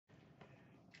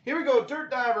Here we go,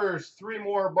 Dirt Divers. 3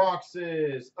 more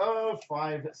boxes of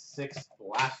 5/6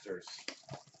 blasters.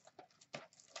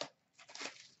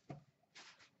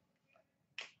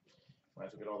 Might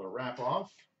as well get all the wrap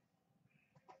off.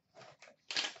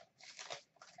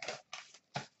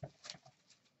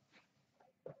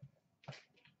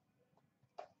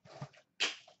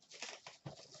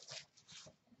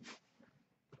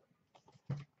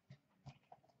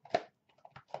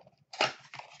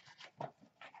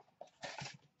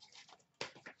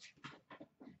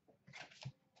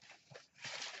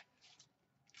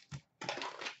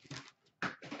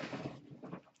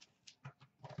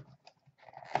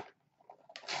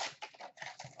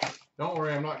 Don't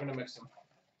worry, I'm not going to mix them.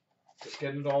 Just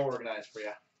getting it all organized for you.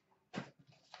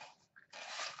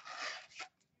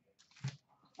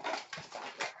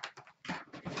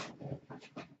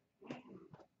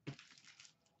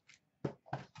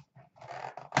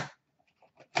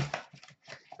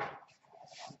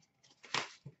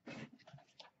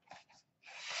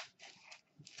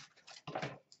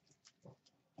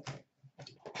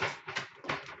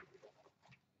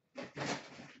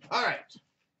 All right.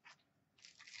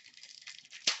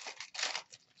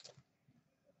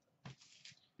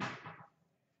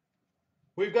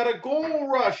 We've got a Goal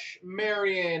Rush,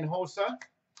 Marian Hossa.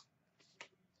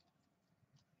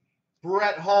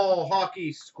 Brett Hall,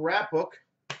 Hockey Scrapbook.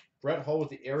 Brett Hall with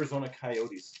the Arizona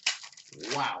Coyotes.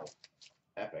 Wow.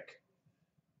 Epic.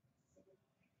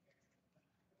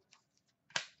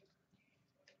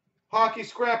 Hockey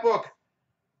Scrapbook,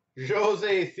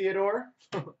 Jose Theodore.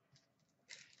 Oh,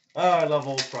 I love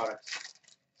old products.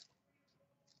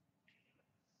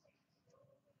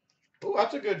 Oh,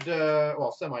 that's a good,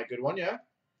 well, semi-good one, yeah.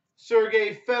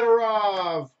 Sergei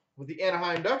Fedorov with the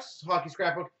Anaheim Ducks, Hockey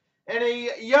Scrapbook. And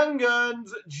a Young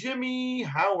Guns, Jimmy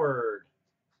Howard.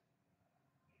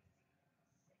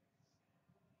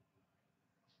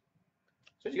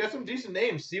 So you got some decent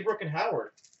names, Seabrook and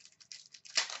Howard.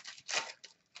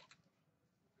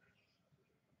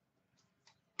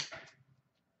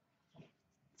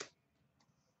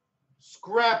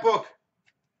 Scrapbook,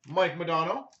 Mike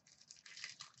Modano.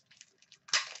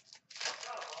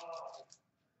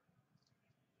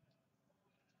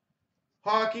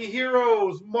 Hockey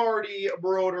Heroes, Marty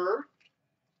Broder.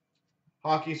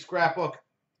 Hockey Scrapbook,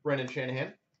 Brendan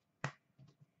Shanahan.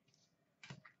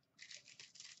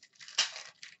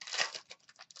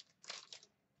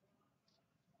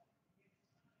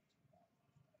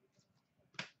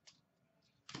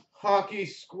 Hockey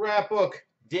Scrapbook,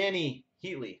 Danny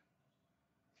Heatley.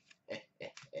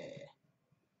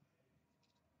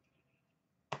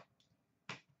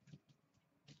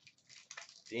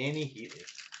 Danny Heatley.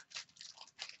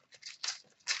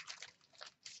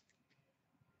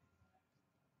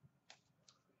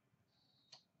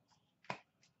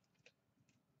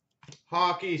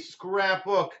 Hockey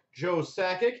Scrapbook, Joe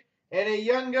Sakic. And a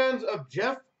Young Guns of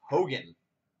Jeff Hogan.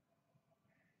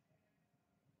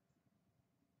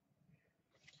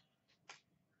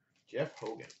 Jeff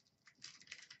Hogan.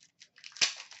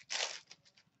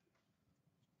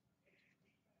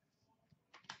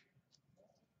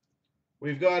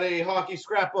 We've got a Hockey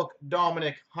Scrapbook,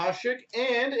 Dominic Hasek,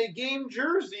 and a game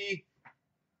jersey,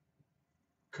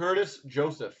 Curtis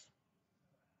Joseph.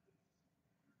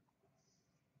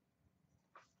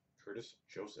 Curtis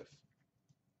Joseph.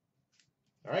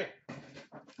 All right.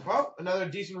 Well, another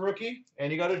decent rookie,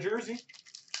 and you got a jersey.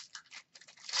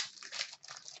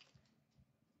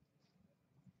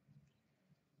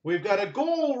 We've got a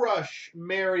Goal Rush,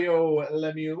 Mario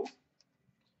Lemieux.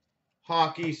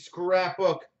 Hockey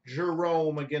Scrapbook,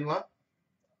 Jerome McGinley.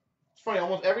 It's funny,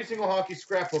 almost every single Hockey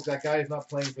Scrapbook, that guy is not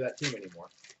playing for that team anymore.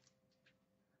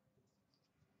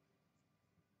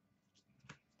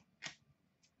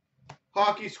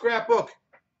 Hockey Scrapbook,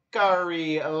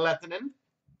 Kari Lehtonen.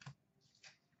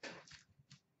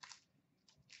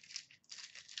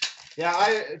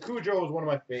 Yeah, Cujo is one of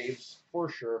my faves, for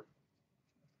sure.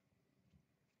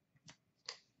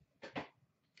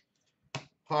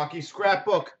 Hockey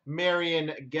Scrapbook,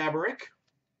 Marian Gaborik.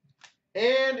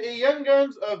 And a Young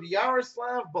Guns of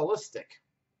Yaroslav Ballistic.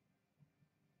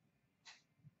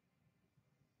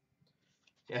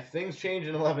 Yeah, things change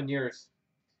in 11 years.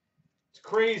 It's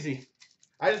crazy.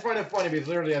 I just find it funny because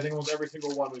literally I think almost every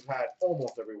single one we've had,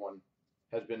 almost every one,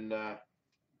 has been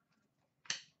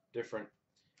different.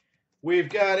 We've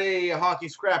got a Hockey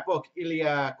Scrapbook,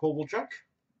 Ilya Kovalchuk.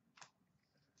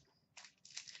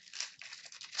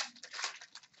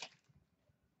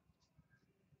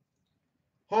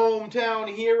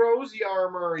 Hometown Heroes,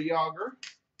 Jaromir Jagr.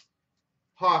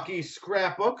 Hockey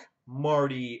Scrapbook,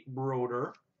 Marty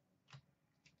Broder.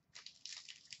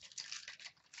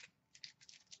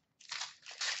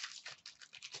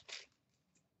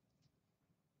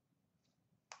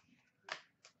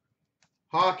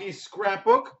 Hockey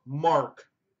Scrapbook, Mark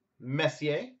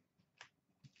Messier.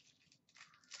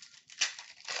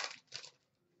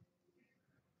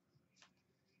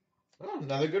 Oh,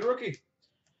 another good rookie.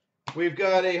 We've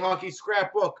got a Hockey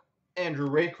Scrapbook, Andrew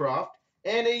Raycroft,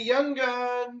 and a Young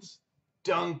Guns,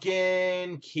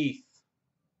 Duncan Keith.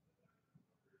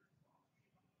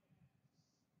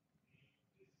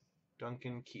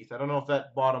 Duncan Keith. I don't know if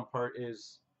that bottom part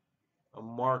is a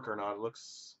mark or not. It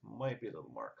looks, might be a little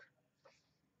mark.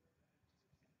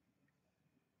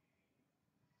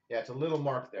 Yeah, it's a little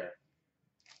mark there.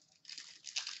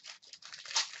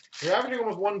 You're averaging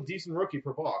almost one decent rookie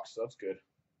per box, so that's good.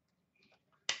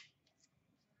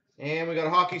 And we got a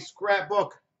Hockey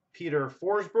Scrapbook, Peter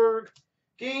Forsberg.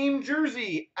 Game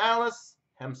Jersey, Alice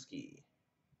Hemsky.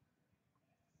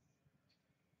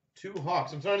 2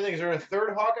 Hawks. I'm starting to think, is there a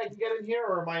third Hawk I can get in here,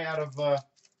 or am I out of the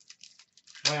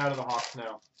Hawks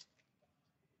now?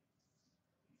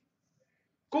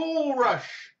 Goal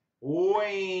Rush,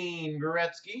 Wayne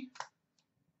Gretzky.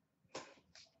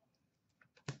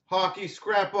 Hockey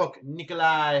Scrapbook,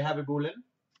 Nikolai Habibulin.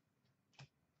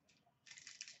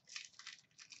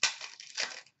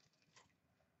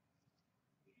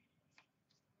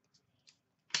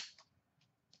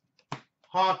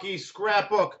 Hockey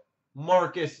Scrapbook,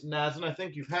 Marcus Naslin. I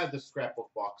think you've had this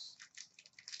scrapbook box.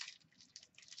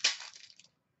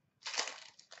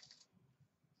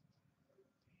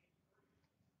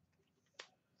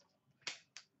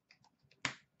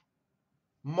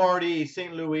 Marty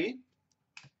St. Louis.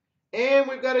 And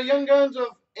we've got a Young Guns of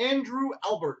Andrew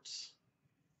Alberts.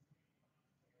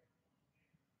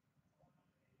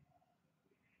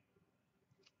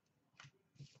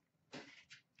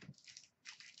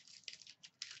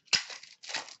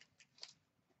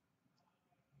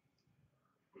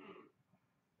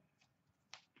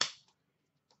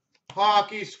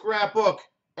 Hockey Scrapbook,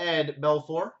 Ed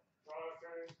Belfour.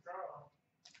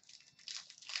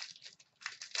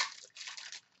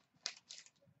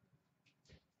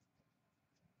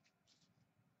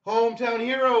 Hometown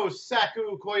Heroes,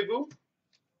 Saku Koivu.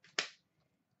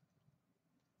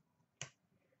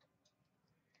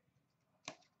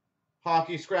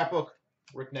 Hockey Scrapbook,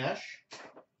 Rick Nash.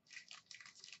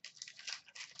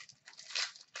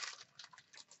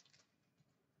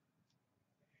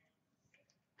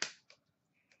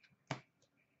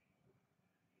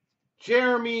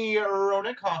 Jeremy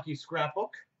Roenick, Hockey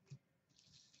Scrapbook.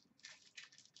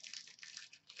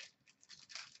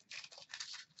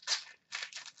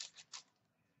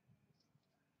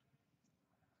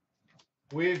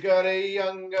 We've got a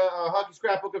young Hockey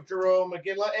Scrapbook of Jerome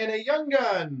McGinley and a Young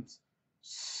Guns,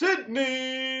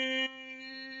 Sidney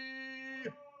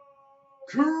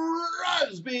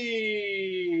Crosby.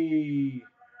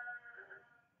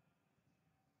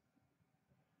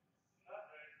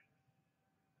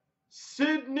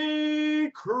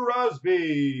 Sidney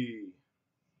Crosby.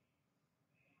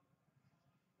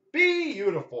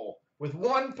 Beautiful. With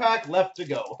 1 pack left to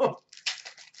go.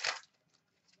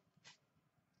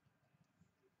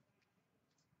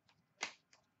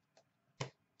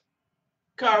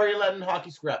 Kari Letton,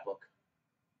 Hockey Scrapbook.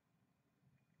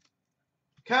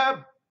 Cab